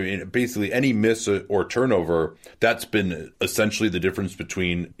over, I mean, basically any miss or turnover, that's been essentially the difference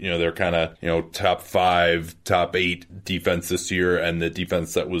between, their kind of, top 5, top 8 defense this year and the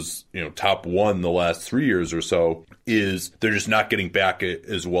defense that was, top 1 the last 3 years or so, is they're just not getting back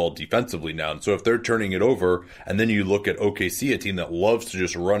as well defensively now. And so if they're turning it over and then you look at OKC, a team that loves to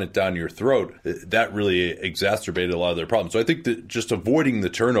just run it down your throat, that really exacerbated a lot of their problems. So I think that just avoiding the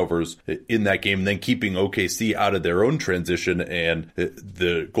turnovers in that game and then keeping OKC out of their own transition, and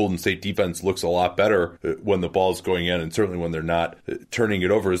the Golden State defense looks a lot better when the ball's going in and certainly when they're not turning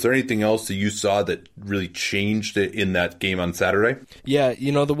it over. Is there anything else that you saw that really changed in that game on Saturday? Yeah,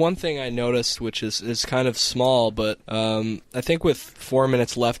 the one thing I noticed, which is kind of small, but I think with 4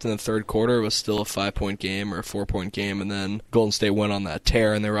 minutes left in the third quarter, it was still a 5-point game or a 4-point game, and then Golden State went on that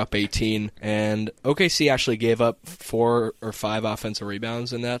tear and they were up 18, and OKC actually gave up 4 or 5 offensive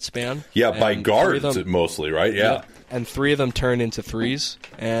rebounds in that span. Yeah, by guards mostly, right? Yeah. And 3 of them turned into threes.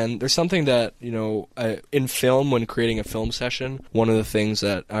 And there's something that, in film, when creating a film session, one of the things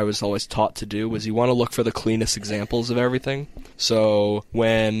that I was always taught to do was you want to look for the cleanest examples of everything. So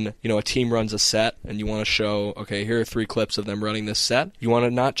when, a team runs a set and you want to show, okay, here are 3 clips of them running this set, you want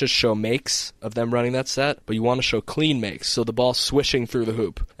to not just show makes of them running that set, but you want to show clean makes. So the ball swishing through the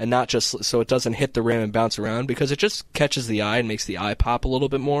hoop and not just so it doesn't hit the rim and bounce around, because it just catches the eye and makes the eye pop a little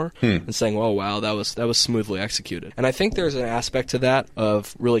bit more and saying, oh, wow, that was smoothly executed. And I think there's an aspect to that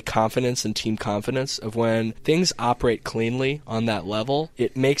of really confidence and team confidence of when things operate cleanly on that level,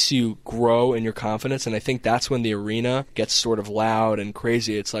 it makes you grow in your confidence. And I think that's when the arena gets sort of loud and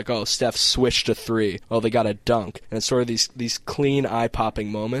crazy. It's like, oh, Steph switched to 3. Oh, they got a dunk. And it's sort of these clean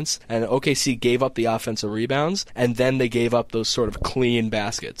eye-popping moments. And OKC gave up the offensive rebounds, and then they gave up those sort of clean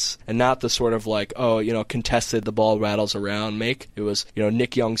baskets. And not the sort of like, contested, the ball rattles around make. It was,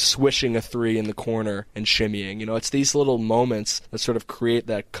 Nick Young swishing a 3 in the corner and shimmying. It's these little moments that sort of create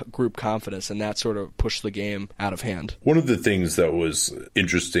that group confidence, and that sort of push the game out of hand. One of the things that was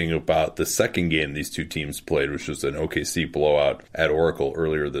interesting about the second game these two teams played, which was an OKC blowout at Oracle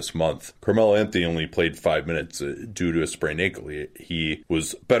earlier this month, Carmelo Anthony only played 5 minutes due to a sprained ankle. He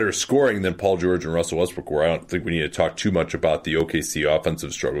was better scoring than Paul George and Russell Westbrook were. I don't think we need to talk too much about the OKC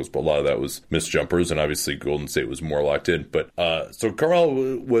offensive struggles, but a lot of that was missed jumpers, and obviously Golden State was more locked in. But so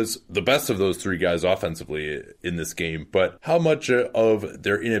Carmelo was the best of those 3 guys offensively in this game, but how much of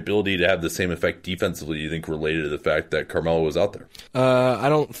their inability to have the same effect defensively do you think related to the fact that Carmelo was out there? I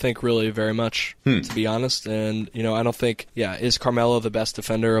don't think really very much, to be honest. And, I don't think, Yeah, is Carmelo the best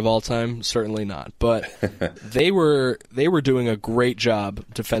defender of all time? Certainly not. But they were doing a great job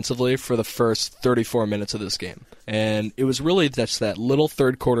defensively for the first 34 minutes of this game. And it was really just that little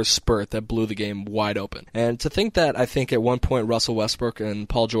third quarter spurt that blew the game wide open. And to think that I think at one point Russell Westbrook and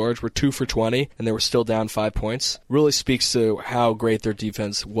Paul George were 2 for 20 and they were still down 5 points really speaks to how great their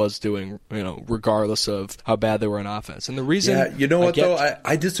defense was doing, regardless of how bad they were in offense. And the reason... Yeah, you know what, though?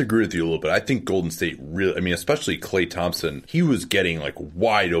 I disagree with you a little bit. I think Golden State really... especially Klay Thompson, he was getting like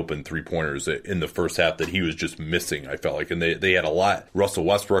wide open three-pointers in the first half that he was just missing, I felt like. And they had a lot... Russell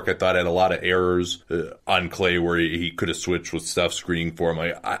Westbrook, I thought, had a lot of errors on Klay where he could have switched with Steph screening for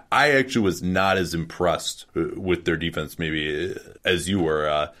him. I actually was not as impressed with their defense maybe as you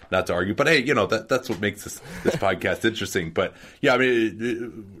were, not to argue. But hey, that's what makes this podcast interesting. But yeah,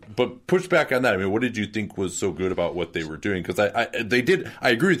 but push back on that. What did you think was so good about what they were doing? Because I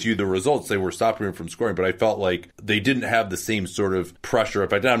agree with you, the results, they were stopping him from scoring, but I felt like they didn't have the same sort of pressure.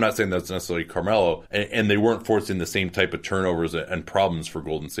 I'm not saying that's necessarily Carmelo, and they weren't forcing the same type of turnovers and problems for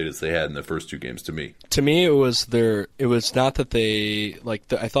Golden State as they had in the first two games to me. To me, it was not that they,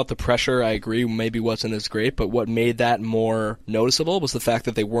 I thought the pressure, I agree, maybe wasn't as great, but what made that more noticeable was the fact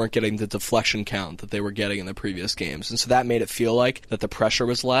that they weren't getting the deflection count that they were getting in the previous games. And so that made it feel like that the pressure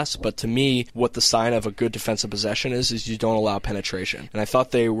was less. But to me, what the sign of a good defensive possession is you don't allow penetration. And I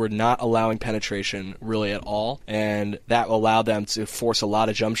thought they were not allowing penetration really at all. And that allowed them to force a lot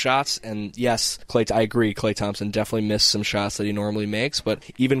of jump shots. And yes, I agree, Klay Thompson definitely missed some shots that he normally makes. But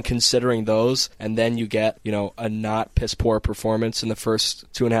even considering those, and then you get, a not piss-poor performance in the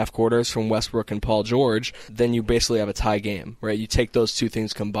first 2.5 quarters from Westbrook and Paul George, then you basically have a tie game, right? You take those two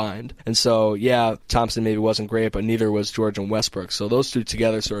things combined. And so, yeah, Thompson maybe wasn't great, but neither was George and Westbrook. So those two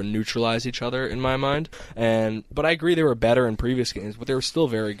together sort of neutralize each other in my mind. But I agree they were better in previous games, but they were still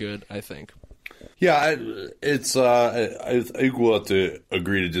very good, I think. Yeah, I will have to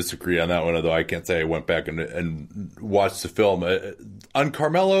agree to disagree on that one, although I can't say I went back and watched the film. On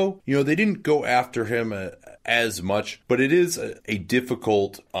Carmelo, they didn't go after him as much, but it is a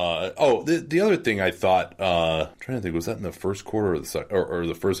difficult... the other thing I thought, I'm trying to think, was that in the first quarter or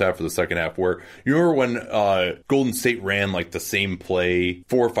the first half or the second half, where you remember when Golden State ran like the same play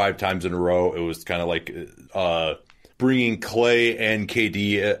 4 or 5 times in a row? It was kind of like... bringing Klay and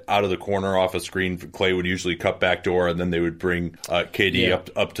KD out of the corner off a screen. Klay would usually cut back door, and then they would bring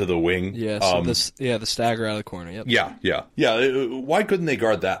KD up to the wing. Yeah, so the stagger out of the corner. Yep. Yeah. Why couldn't they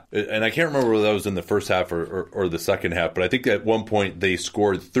guard that? And I can't remember whether that was in the first half or the second half, but I think at one point they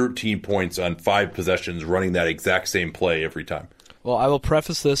scored 13 points on 5 possessions running that exact same play every time. Well, I will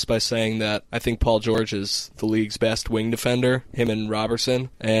preface this by saying that I think Paul George is the league's best wing defender, him and Robertson,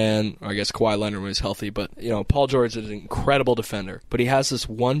 and I guess Kawhi Leonard when he's healthy. But, Paul George is an incredible defender, but he has this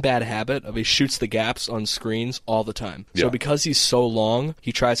one bad habit of he shoots the gaps on screens all the time. Yeah. So because he's so long,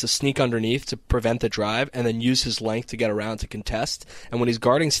 he tries to sneak underneath to prevent the drive and then use his length to get around to contest. And when he's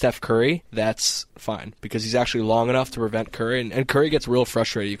guarding Steph Curry, that's fine because he's actually long enough to prevent Curry. And Curry gets real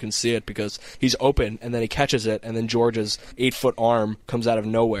frustrated. You can see it because he's open and then he catches it and then George's 8-foot arm comes out of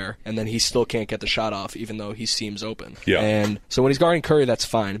nowhere and then he still can't get the shot off even though he seems open. Yeah. And so when he's guarding Curry, that's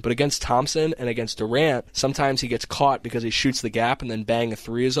fine. But against Thompson and against Durant, sometimes he gets caught because he shoots the gap and then bang, a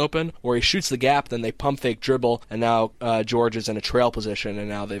 3 is open, or he shoots the gap, then they pump fake dribble and now George is in a trail position and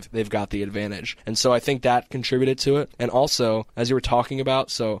now they've got the advantage. And so I think that contributed to it. And also, as you were talking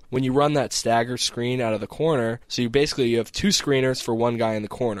about, so when you run that stagger screen out of the corner, so you have 2 screeners for one guy in the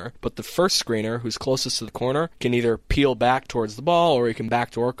corner, but the first screener who's closest to the corner can either peel back towards the ball or he can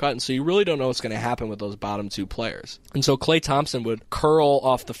backdoor cut, and so you really don't know what's going to happen with those bottom 2 players. And so Klay Thompson would curl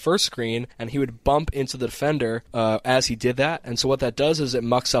off the first screen and he would bump into the defender as he did that, and so what that does is it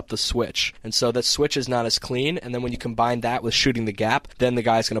mucks up the switch, and so that switch is not as clean, and then when you combine that with shooting the gap, then the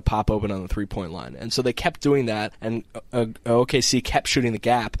guy's going to pop open on the 3-point line. And so they kept doing that, and OKC kept shooting the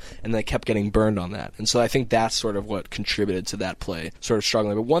gap, and they kept getting burned on that. And so I think that's sort of what contributed to that play sort of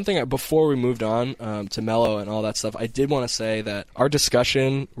struggling. But one thing, before we moved on to Melo and all that stuff, I did want to say that our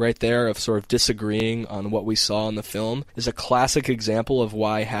discussion right there of sort of disagreeing on what we saw in the film is a classic example of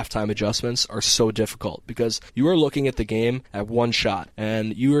why halftime adjustments are so difficult, because you are looking at the game at one shot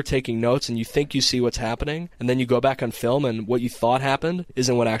and you are taking notes and you think you see what's happening, and then you go back on film and what you thought happened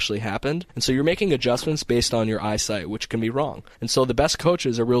isn't what actually happened, and so you're making adjustments based on your eyesight, which can be wrong. And so the best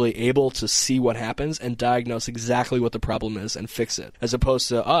coaches are really able to see what happens and diagnose exactly what the problem is and fix it, as opposed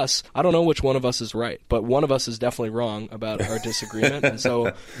to us. I don't know which one of us is right, but one of us is definitely wrong about our disagreement. And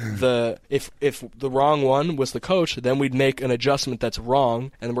so if the wrong one was the coach, then we'd make an adjustment that's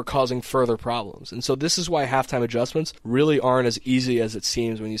wrong, and we're causing further problems. And so this is why halftime adjustments really aren't as easy as it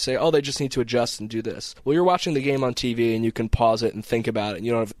seems when you say, oh, they just need to adjust and do this. Well, you're watching the game on TV, and you can pause it and think about it, and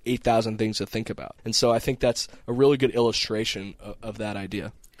you don't have 8,000 things to think about. And so I think that's a really good illustration of that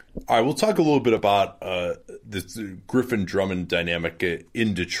idea. All right, we'll talk a little bit about this Griffin-Drummond dynamic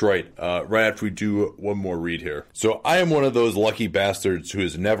in Detroit right after we do one more read here. So I am one of those lucky bastards who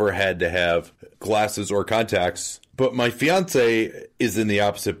has never had to have glasses or contacts, but my fiance is in the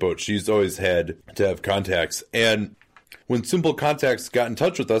opposite boat. She's always had to have contacts. And when Simple Contacts got in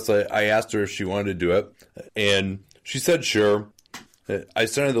touch with us, I asked her if she wanted to do it, and she said sure. I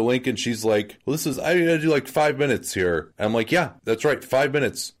sent her the link, and she's like, well, I gotta do like 5 minutes here. And I'm like, yeah, that's right, 5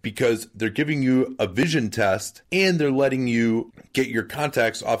 minutes, because they're giving you a vision test and they're letting you get your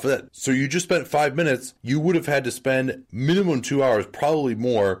contacts off of that. So you just spent 5 minutes. You would have had to spend minimum 2 hours, probably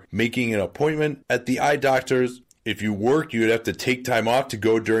more, making an appointment at the eye doctor's. If you work, you'd have to take time off to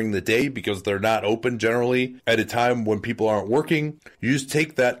go during the day because they're not open generally at a time when people aren't working. You just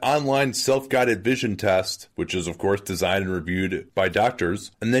take that online self-guided vision test, which is, of course, designed and reviewed by doctors,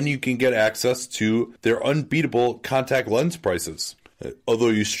 and then you can get access to their unbeatable contact lens prices. Although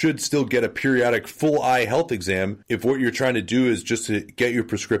you should still get a periodic full eye health exam if what you're trying to do is just to get your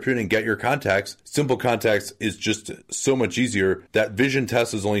prescription and get your contacts. Simple Contacts is just so much easier. That vision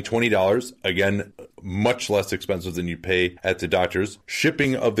test is only $20. Again, much less expensive than you pay at the doctor's.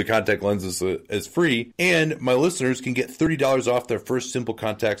 Shipping of the contact lenses is free, and my listeners can get $30 off their first Simple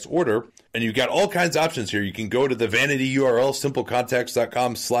Contacts order. And you've got all kinds of options here. You can go to the vanity URL,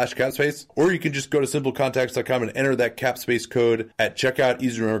 simplecontacts.com/capspace, or you can just go to simplecontacts.com and enter that capspace code at checkout.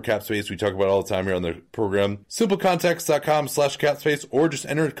 Easy to remember, capspace. We talk about it all the time here on the program. Simplecontacts.com/capspace, or just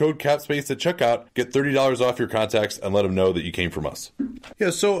enter code capspace at checkout. Get $30 off your contacts and let them know that you came from us.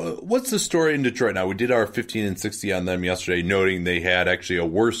 Yeah, so what's the story in Detroit now? We did our 15 and 60 on them yesterday, noting they had actually a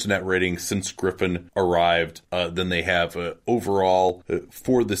worse net rating since Griffin arrived than they have overall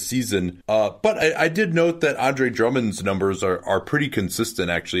for the season. But I did note that Andre Drummond's numbers are pretty consistent,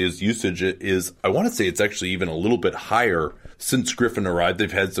 actually. His usage is, I want to say it's actually even a little bit higher since Griffin arrived.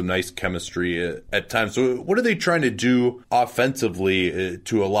 They've had some nice chemistry at times. So what are they trying to do offensively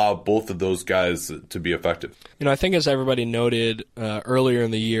to allow both of those guys to be effective? I think as everybody noted earlier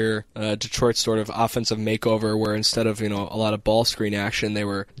in the year, Detroit's sort of offensive makeover, where instead of, a lot of ball screen action, they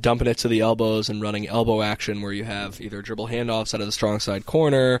were dumping it to the elbows and running elbow action, where you have either dribble handoffs out of the strong side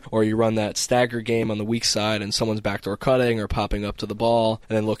corner, or you run that stagger game on the weak side and someone's backdoor cutting or popping up to the ball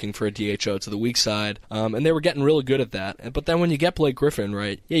and then looking for a DHO to the weak side. And they were getting really good at that. But then when you get Blake Griffin,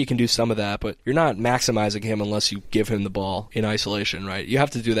 right, yeah, you can do some of that, but you're not maximizing him unless you give him the ball in isolation, right? You have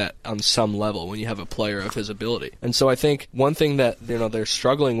to do that on some level when you have a player of his ability. And so I think one thing that they're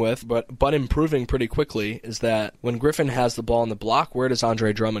struggling with, but improving pretty quickly, is that when Griffin has the ball in the block, where does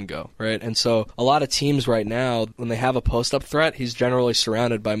Andre Drummond go, right? And so a lot of teams right now, when they have a post-up threat, he's generally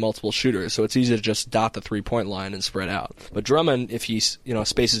surrounded by multiple shooters, so it's easy to just dot the three-point line and spread out. But Drummond, if he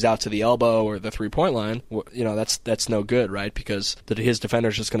spaces out to the elbow or the three-point line, that's no good, right? Because his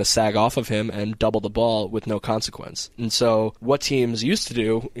defender's just going to sag off of him and double the ball with no consequence. And so what teams used to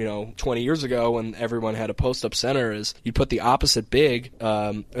do, 20 years ago when everyone had a post-up center, is you put the opposite big,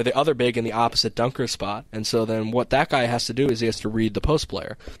 or the other big in the opposite dunker spot. And so then what that guy has to do is he has to read the post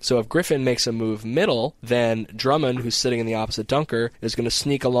player. So if Griffin makes a move middle, then Drummond, who's sitting in the opposite dunker, is going to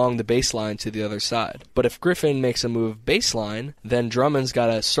sneak along the baseline to the other side. But if Griffin makes a move baseline, then Drummond's got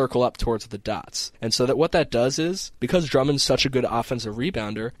to circle up towards the dots. And so that what that does is, because Drummond's such a good offensive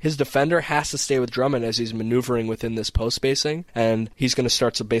rebounder, his defender has to stay with Drummond as he's maneuvering within this post spacing, and he's going to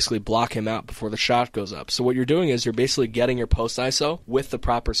start to basically block him out before the shot goes up. So what you're doing is you're basically getting your post ISO with the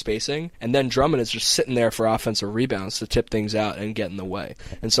proper spacing, and then Drummond is just sitting there for offensive rebounds to tip things out and get in the way.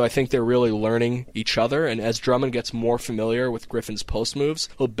 And so I think they're really learning each other, and as Drummond gets more familiar with Griffin's post moves,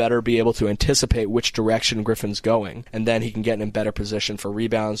 he'll better be able to anticipate which direction Griffin's going, and then he can get in better position for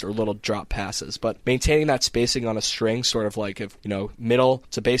rebounds or little drop passes. But maintaining that spacing on a string, sort of like if, middle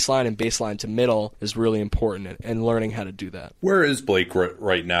to baseline and baseline to middle, is really important, and learning how to do that. Where is Blake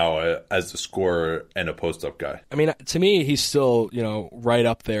right now as a scorer and a post-up guy? I mean, to me, he's still, right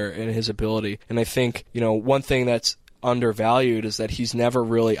up there in his ability. And I think, one thing that's undervalued is that he's never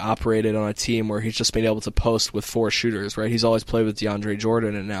really operated on a team where he's just been able to post with 4 shooters, right? He's always played with DeAndre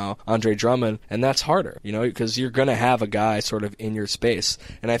Jordan and now Andre Drummond, and that's harder, because you're going to have a guy sort of in your space.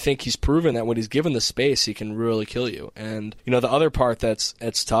 And I think he's proven that when he's given the space, he can really kill you. And, the other part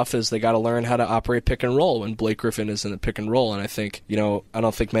it's tough is they got to learn how to operate pick and roll when Blake Griffin is in a pick and roll. And I think, I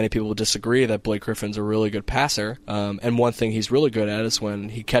don't think many people will disagree that Blake Griffin's a really good passer. And one thing he's really good at is when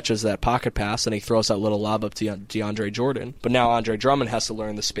he catches that pocket pass and he throws that little lob up to DeAndre Jordan. But now Andre Drummond has to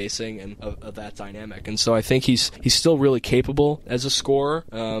learn the spacing and of that dynamic. And so I think he's still really capable as a scorer,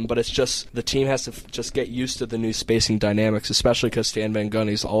 but it's just the team has to just get used to the new spacing dynamics, especially because Stan Van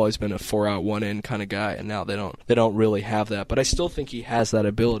Gundy's always been a 4-out, 1-in kind of guy, and now they don't really have that. But I still think he has that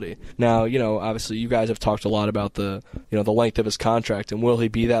ability. Now, obviously you guys have talked a lot about the length of his contract, and will he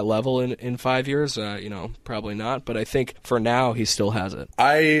be that level in 5 years? Probably not, but I think for now he still has it.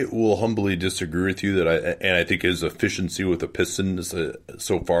 I will humbly disagree with you and I think his efficiency with the Pistons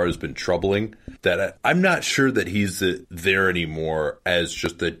so far has been troubling. That I'm not sure that he's there anymore as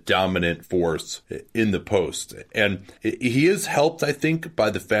just a dominant force in the post. And he is helped, I think, by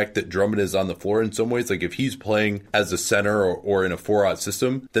the fact that Drummond is on the floor in some ways. Like if he's playing as a center or in a 4-out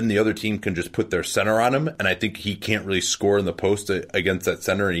system, then the other team can just put their center on him. And I think he can't really score in the post against that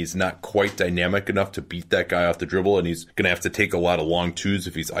center, and he's not quite dynamic enough to beat that guy off the dribble, and he's going to have to take a lot of long twos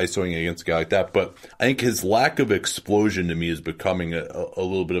if he's isoing against a guy like that. But I think his lack of explosion to me is becoming a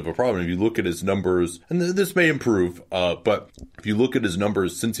little bit of a problem. If you look at his numbers, and this may improve, but if you look at his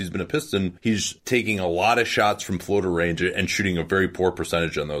numbers since he's been a Piston, he's taking a lot of shots from floater range and shooting a very poor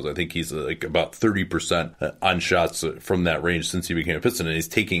percentage on those. I think he's like about 30% on shots from that range since he became a Piston, and he's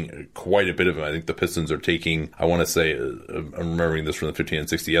taking quite a bit of them. I think the Pistons are taking, I want to say, I'm remembering this from the 15 and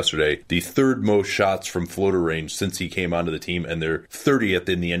 60 yesterday, the third most shots from floater range since he came onto the team, and they're 30th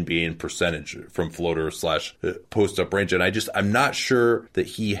in the NBA in percentage from floater / post-up range. And I'm not sure that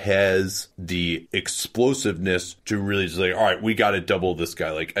he has the explosiveness to really say, all right, we got to double this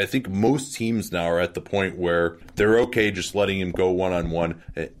guy. Like, I think most teams now are at the point where they're okay just letting him go one-on-one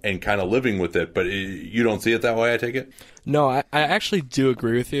and kind of living with it. But you don't see it that way, I take it? No, I actually do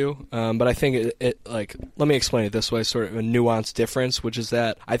agree with you, but I think let me explain it this way, sort of a nuanced difference, which is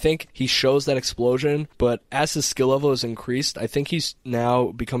that I think he shows that explosion, but as his skill level has increased, I think he's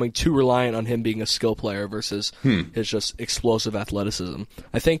now becoming too reliant on him being a skill player versus his just explosive athleticism.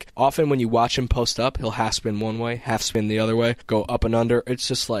 I think often when you watch him post up, he'll half spin one way, half spin the other way, go up and under. It's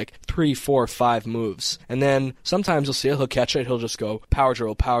just like 3, 4, 5 moves. And then sometimes you'll see it, he'll catch it, he'll just go power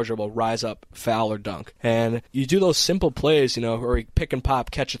dribble, rise up, foul or dunk. And you do those simple plays, where he pick and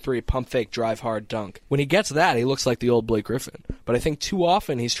pop, catch a 3, pump fake, drive hard, dunk. When he gets that, he looks like the old Blake Griffin. But I think too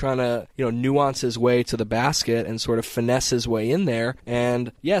often he's trying to, nuance his way to the basket and sort of finesse his way in there.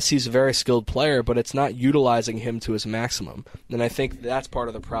 And yes, he's a very skilled player, but it's not utilizing him to his maximum. And I think that's part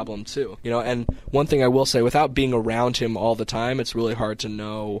of the problem too. And one thing I will say, without being around him all the time, it's really hard to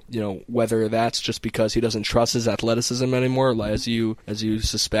know, whether that's just because he doesn't trust his athleticism anymore, as you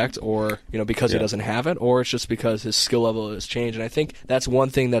suspect, or, because he doesn't have it, or it's just because his skill level has changed. And I think that's one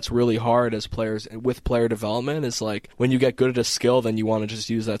thing that's really hard as players with player development is like when you get good at a skill, then you want to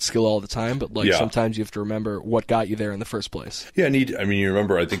just use that skill all the time. But sometimes you have to remember what got you there in the first place. Yeah, you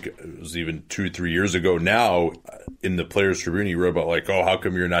remember, I think it was even 2 or 3 years ago now in the Players Tribune, he wrote about like, oh, how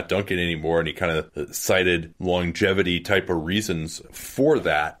come you're not dunking anymore? And he kind of cited longevity type of reasons for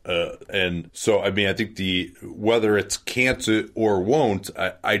that. And so, I think whether it's can't or won't,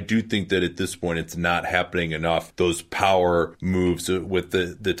 I do think that at this point it's not happening enough. Those power moves with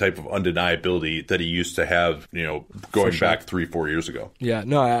the type of undeniability that he used to have, going back 3-4 years ago. Yeah,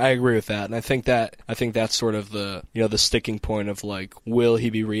 no, I agree with that. And I think that's sort of the, the sticking point of like, will he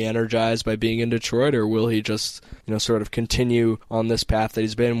be re-energized by being in Detroit, or will he just, sort of continue on this path that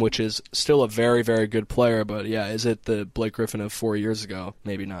he's been, which is still a very, very good player. But yeah, is it the Blake Griffin of 4 years ago?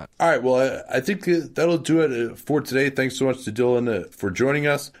 Maybe not. All right. Well, I think that'll do it for today. Thanks so much to Dylan for joining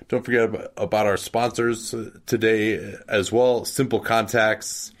us. Don't forget about our sponsors today as well. Simple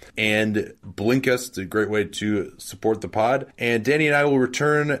Contacts and Blinkist, a great way to support the pod. And Danny and I will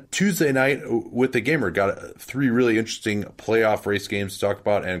return Tuesday night with the Gamer. Got 3 really interesting playoff race games to talk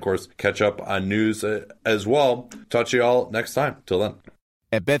about, and of course, catch up on news as well. Talk to you all next time. Till then.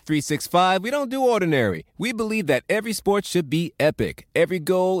 At Bet365, we don't do ordinary. We believe that every sport should be epic. Every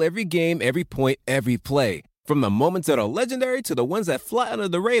goal, every game, every point, every play. From the moments that are legendary to the ones that fly under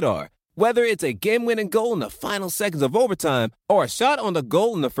the radar. Whether it's a game-winning goal in the final seconds of overtime or a shot on the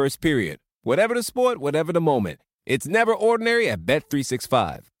goal in the first period. Whatever the sport, whatever the moment. It's never ordinary at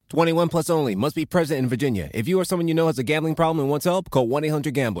Bet365. 21 plus only. Must be present in Virginia. If you or someone you know has a gambling problem and wants help, call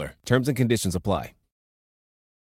 1-800-GAMBLER. Terms and conditions apply.